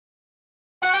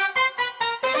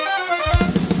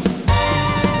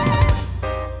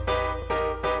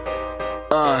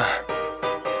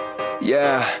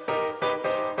Yeah.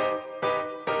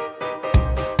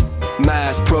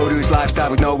 Mass produce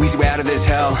lifestyle with no easy way out of this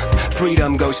hell.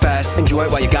 Freedom goes fast, enjoy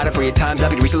it while you got it, for your time's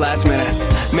up, you can reach the last minute.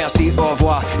 Merci, au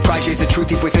revoir, pride chase the truth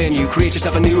deep within you. Create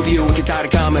yourself a new view if you're tired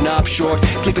of coming up short.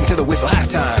 Sleeping to the whistle,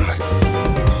 halftime.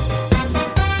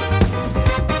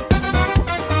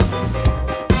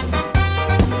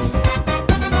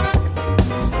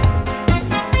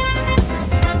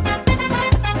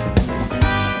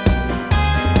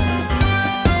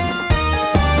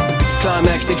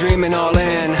 Climax, they dreaming all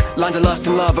in. Lines of lust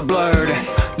and love are blurred.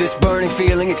 This burning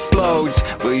feeling explodes.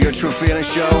 Will your true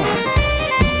feelings show?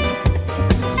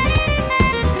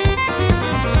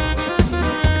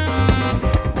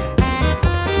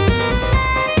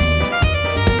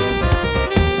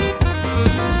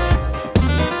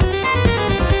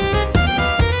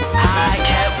 I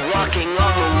kept walking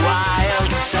on the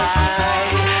wild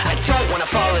side. I don't wanna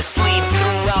fall asleep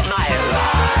throughout my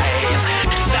life.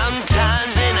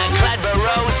 Sometimes in a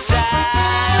Cladborough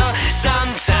style,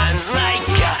 sometimes like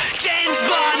a James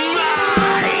Bond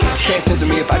mind. Can't censor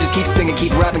me if I just keep singing,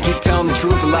 keep rapping, keep telling the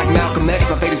truth. Like Malcolm X,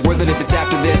 my fate is worth it if it's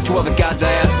after this. To all the gods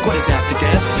I ask, what is after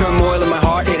death? Turmoil in my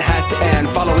heart, it has to end.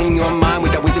 Following your mind,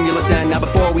 with that wisdom you'll ascend. Now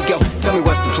before we go, tell me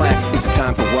what's the plan? Is it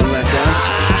time for one last dance?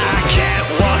 I kept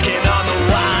walking on the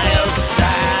wild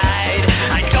side.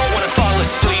 I don't wanna fall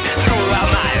asleep throughout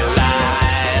my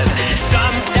life.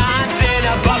 Sometimes in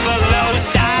a buffalo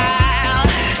style,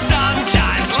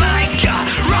 sometimes like a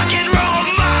rock and roll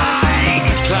mind.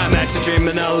 Climax, a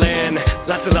dreaming all in.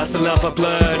 Lots of lust and love for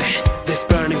blood. This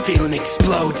burning feeling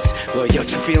explodes. Will your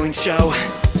true feelings show?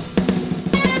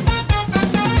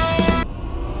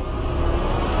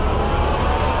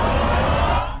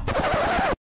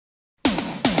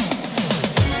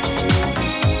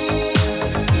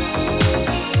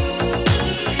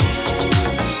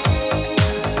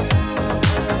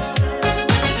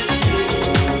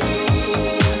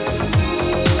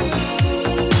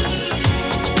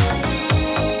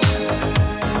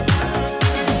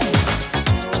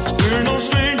 We're no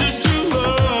strangers.